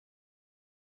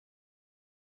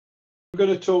We're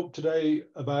going to talk today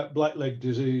about blackleg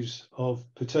disease of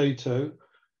potato.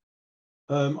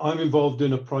 I'm involved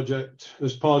in a project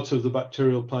as part of the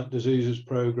Bacterial Plant Diseases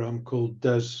program called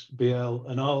DES-BL,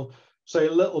 and I'll say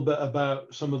a little bit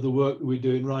about some of the work that we're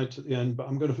doing right at the end, but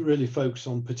I'm going to really focus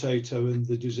on potato and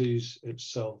the disease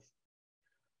itself.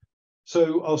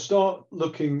 So I'll start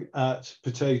looking at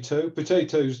potato.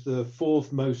 Potato is the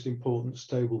fourth most important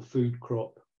staple food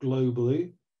crop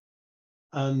globally,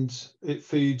 and it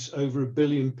feeds over 1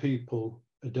 billion people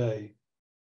a day.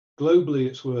 Globally,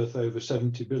 it's worth over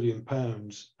 £70 billion,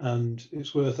 and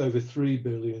it's worth over 3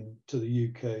 billion to the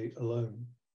UK alone.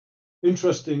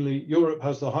 Interestingly, Europe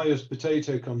has the highest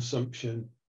potato consumption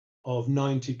of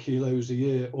 90 kilos a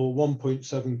year, or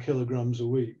 1.7 kilograms a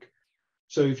week.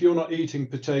 So if you're not eating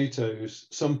potatoes,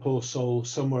 some poor soul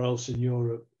somewhere else in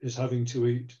Europe is having to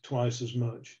eat twice as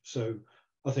much. So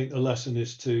I think the lesson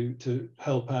is to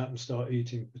help out and start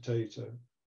eating potato.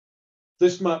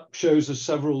 This map shows us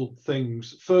several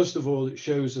things. First of all, it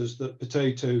shows us that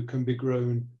potato can be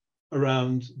grown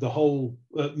around the whole,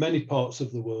 many parts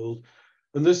of the world.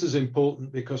 And this is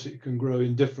important because it can grow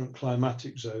in different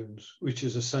climatic zones, which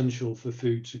is essential for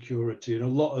food security. And a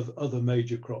lot of other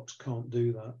major crops can't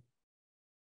do that.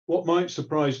 What might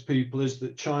surprise people is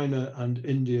that China and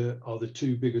India are the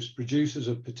two biggest producers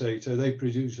of potato. They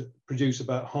produce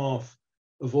about half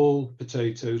of all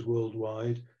potatoes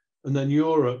worldwide. And then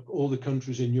Europe, all the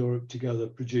countries in Europe together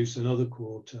produce another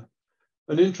quarter.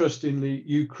 And interestingly,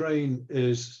 Ukraine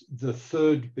is the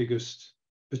third biggest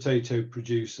potato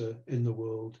producer in the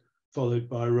world, followed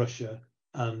by Russia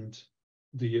and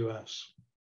the US.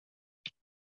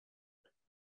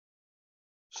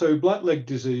 So blackleg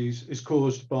disease is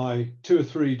caused by 2 or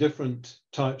 3 different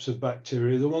types of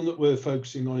bacteria. The one that we're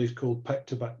focusing on is called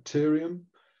Pectobacterium.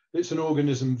 It's an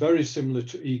organism very similar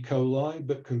to E. coli,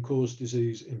 but can cause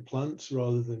disease in plants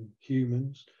rather than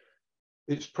humans.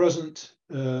 It's present,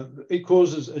 it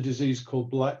causes a disease called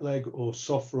blackleg or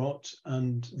soft rot,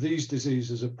 and these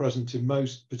diseases are present in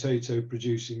most potato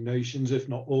producing nations, if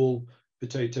not all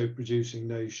potato producing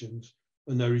nations,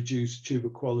 and they reduce tuber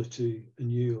quality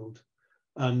and yield,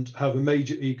 and have a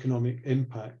major economic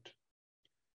impact.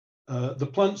 The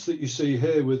plants that you see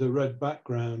here with a red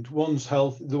background, one's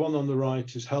healthy, the one on the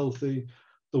right is healthy,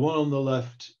 the one on the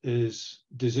left is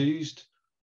diseased.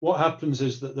 What happens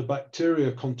is that the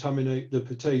bacteria contaminate the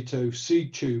potato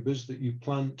seed tubers that you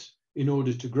plant in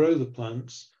order to grow the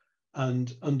plants,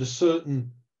 and under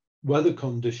certain weather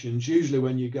conditions, usually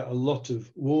when you get a lot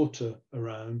of water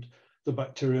around, the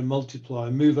bacteria multiply,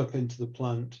 move up into the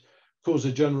plant, cause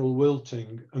a general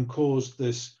wilting, and cause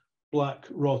this black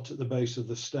rot at the base of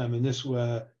the stem. And this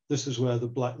is where the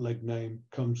blackleg name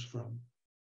comes from.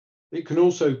 It can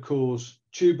also cause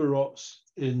tuber rots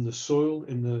in the soil,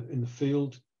 in the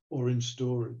field, or in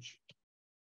storage.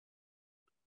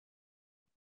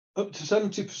 Up to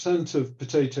 70% of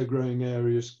potato growing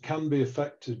areas can be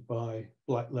affected by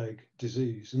blackleg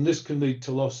disease, and this can lead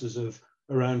to losses of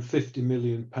around £50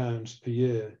 million per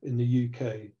year in the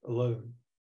UK alone.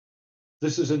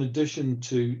 This is in addition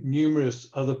to numerous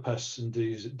other pests and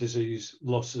disease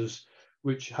losses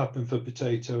which happen for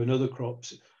potato and other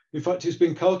crops. In fact, it's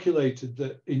been calculated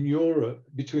that in Europe,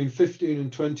 between 15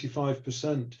 and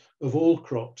 25% of all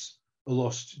crops are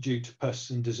lost due to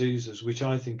pests and diseases, which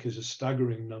I think is a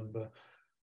staggering number,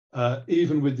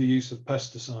 even with the use of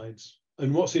pesticides.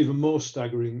 And what's even more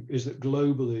staggering is that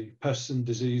globally, pests and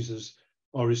diseases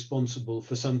are responsible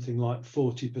for something like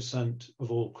 40% of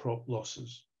all crop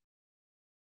losses.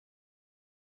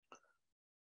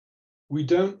 We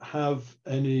don't have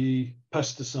any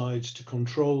pesticides to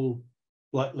control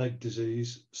blackleg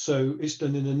disease, so it's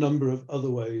done in a number of other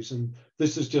ways, and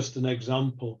this is just an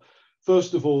example.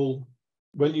 First of all,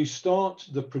 when you start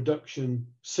the production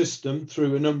system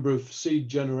through a number of seed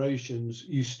generations,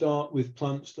 you start with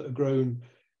plants that are grown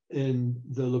in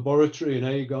the laboratory in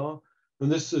agar,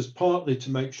 and this is partly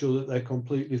to make sure that they're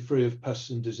completely free of pests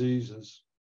and diseases.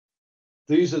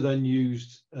 These are then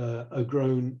used, are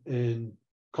grown in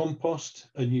compost,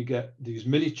 and you get these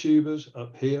mini tubers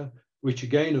up here, which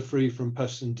again are free from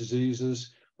pests and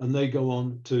diseases, and they go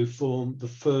on to form the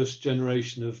first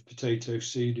generation of potato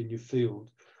seed in your field.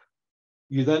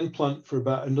 You then plant for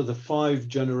about another 5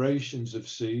 generations of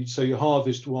seed. So you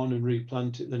harvest one and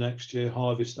replant it the next year,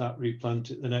 harvest that,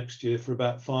 replant it the next year for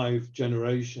about 5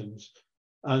 generations.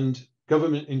 And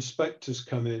government inspectors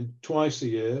come in twice a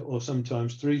year, or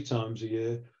sometimes 3 times a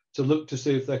year, to look to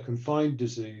see if they can find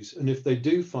disease. And if they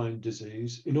do find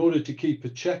disease, in order to keep a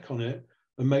check on it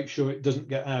and make sure it doesn't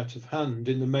get out of hand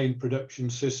in the main production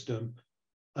system,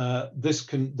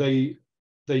 they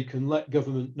they can let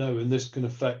government know, and this can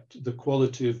affect the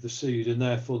quality of the seed and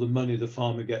therefore the money the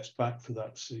farmer gets back for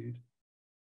that seed.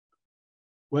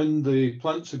 When the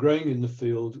plants are growing in the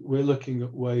field, we're looking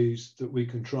at ways that we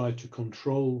can try to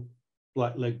control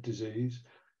blackleg disease.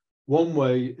 One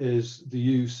way is the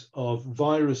use of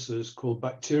viruses called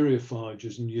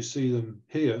bacteriophages, and you see them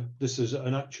here. This is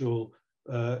an actual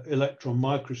electron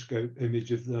microscope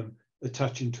image of them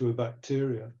attaching to a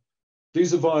bacteria.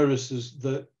 These are viruses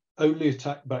that only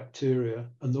attack bacteria,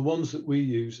 and the ones that we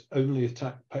use only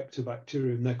attack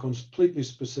Pectobacterium. They're completely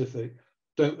specific,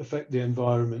 don't affect the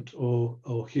environment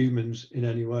or humans in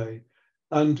any way.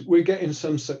 And we're getting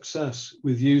some success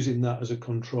with using that as a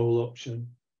control option.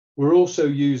 We're also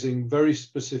using very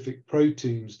specific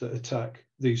proteins that attack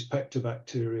these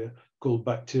Pectobacteria called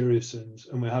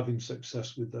bacteriocins, and we're having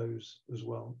success with those as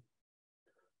well.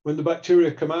 When the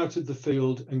bacteria come out of the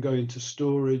field and go into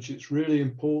storage, it's really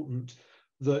important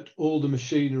that all the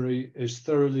machinery is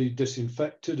thoroughly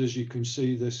disinfected, as you can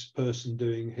see this person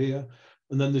doing here.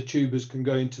 And then the tubers can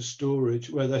go into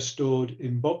storage where they're stored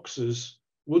in boxes,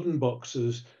 wooden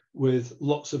boxes with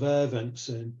lots of air vents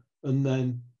in, and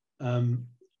then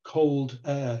cold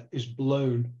air is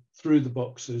blown through the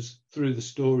boxes, through the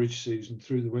storage season,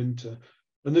 through the winter.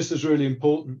 And this is really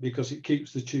important because it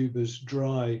keeps the tubers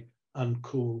dry and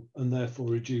cool, and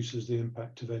therefore reduces the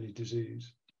impact of any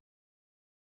disease.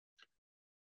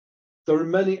 There are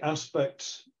many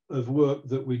aspects of work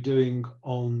that we're doing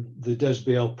on the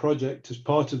DESBL project as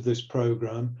part of this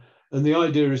program, and the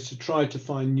idea is to try to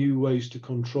find new ways to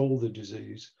control the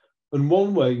disease. And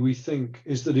one way we think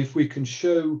is that if we can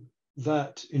show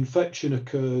that infection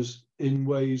occurs in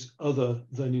ways other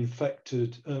than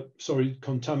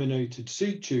contaminated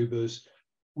seed tubers,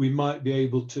 we might be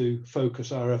able to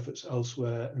focus our efforts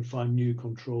elsewhere and find new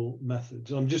control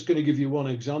methods. I'm just going to give you one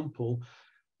example.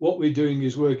 What we're doing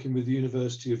is working with the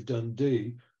University of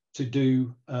Dundee to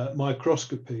do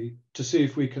microscopy to see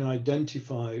if we can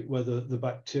identify whether the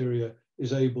bacteria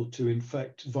is able to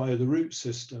infect via the root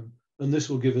system. And this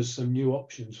will give us some new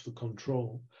options for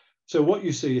control. So what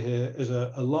you see here is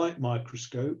a light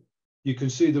microscope. You can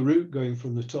see the root going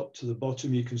from the top to the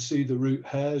bottom. You can see the root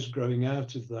hairs growing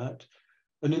out of that.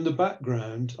 And in the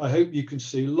background, I hope you can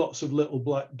see lots of little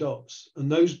black dots,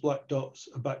 and those black dots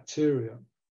are bacteria.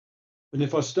 And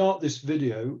if I start this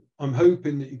video, I'm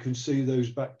hoping that you can see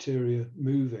those bacteria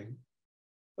moving.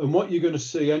 And what you're going to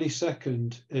see any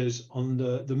second is on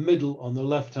the middle, on the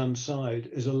left-hand side,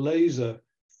 is a laser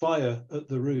fire at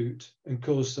the root and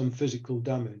cause some physical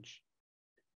damage.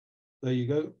 There you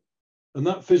go. And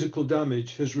that physical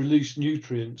damage has released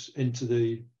nutrients into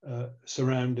the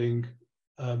surrounding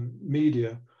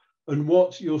media. And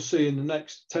what you'll see in the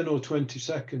next 10 or 20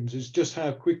 seconds is just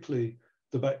how quickly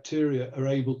the bacteria are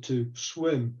able to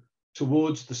swim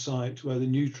towards the site where the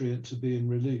nutrients are being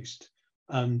released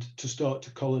and to start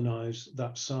to colonize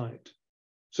that site.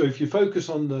 So if you focus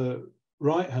on the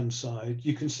right-hand side,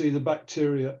 you can see the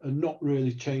bacteria are not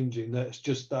really changing. That's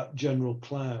just that general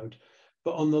cloud.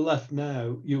 But on the left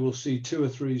now, you will see 2 or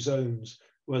 3 zones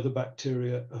where the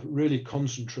bacteria are really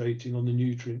concentrating on the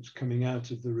nutrients coming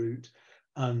out of the root.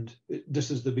 And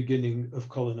this is the beginning of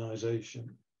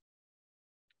colonization.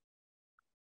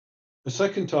 A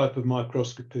second type of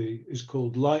microscopy is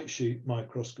called light sheet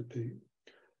microscopy.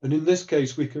 And in this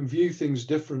case, we can view things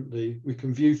differently. We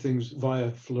can view things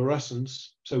via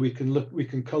fluorescence. So we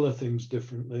can color things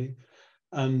differently.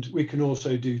 And we can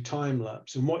also do time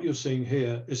lapse. And what you're seeing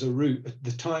here is a root,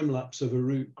 the time lapse of a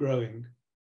root growing.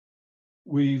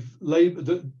 We've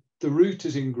labeled the root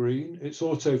is in green, it's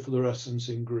autofluorescence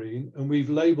in green, and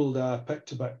we've labeled our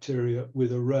Pectobacteria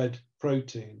with a red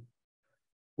protein.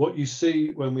 What you see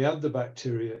when we add the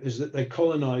bacteria is that they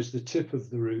colonize the tip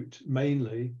of the root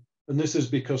mainly, and this is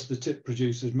because the tip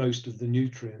produces most of the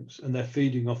nutrients and they're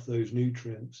feeding off those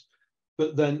nutrients.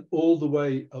 But then all the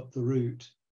way up the root,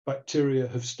 bacteria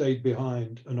have stayed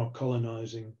behind and are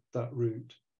colonizing that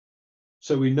root.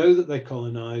 So we know that they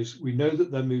colonize, we know that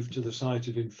they're moved to the site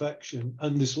of infection.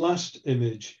 And this last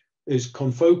image is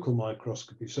confocal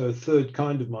microscopy, so a third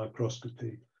kind of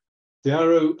microscopy. The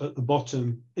arrow at the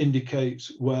bottom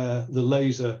indicates where the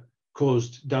laser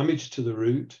caused damage to the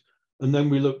root. And then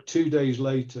we look 2 days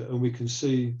later and we can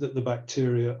see that the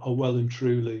bacteria are well and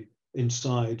truly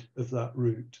inside of that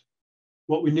root.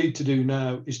 What we need to do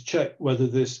now is check whether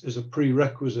this is a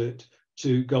prerequisite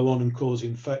to go on and cause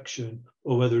infection,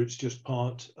 or whether it's just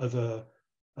part of a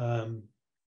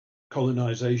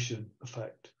colonization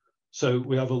effect. So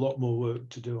we have a lot more work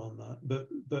to do on that,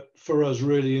 but for us,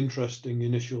 really interesting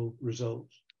initial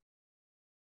results.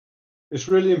 It's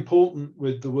really important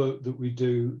with the work that we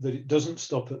do that it doesn't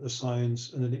stop at the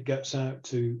science and that it gets out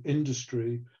to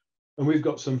industry. And we've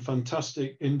got some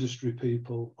fantastic industry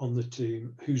people on the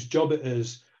team whose job it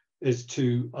is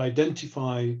to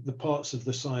identify the parts of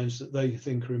the science that they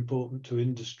think are important to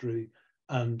industry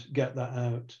and get that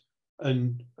out.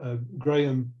 And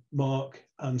Graham, Mark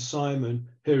and Simon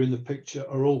here in the picture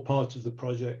are all part of the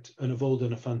project and have all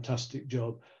done a fantastic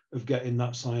job of getting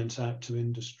that science out to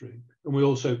industry. And we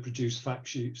also produce fact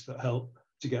sheets that help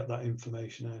to get that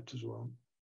information out as well.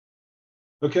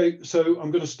 Okay, so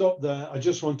I'm going to stop there. I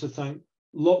just want to thank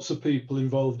lots of people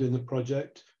involved in the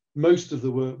project. Most of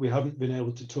the work we haven't been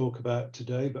able to talk about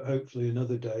today, but hopefully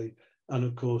another day. And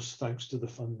of course, thanks to the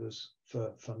funders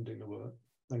for funding the work.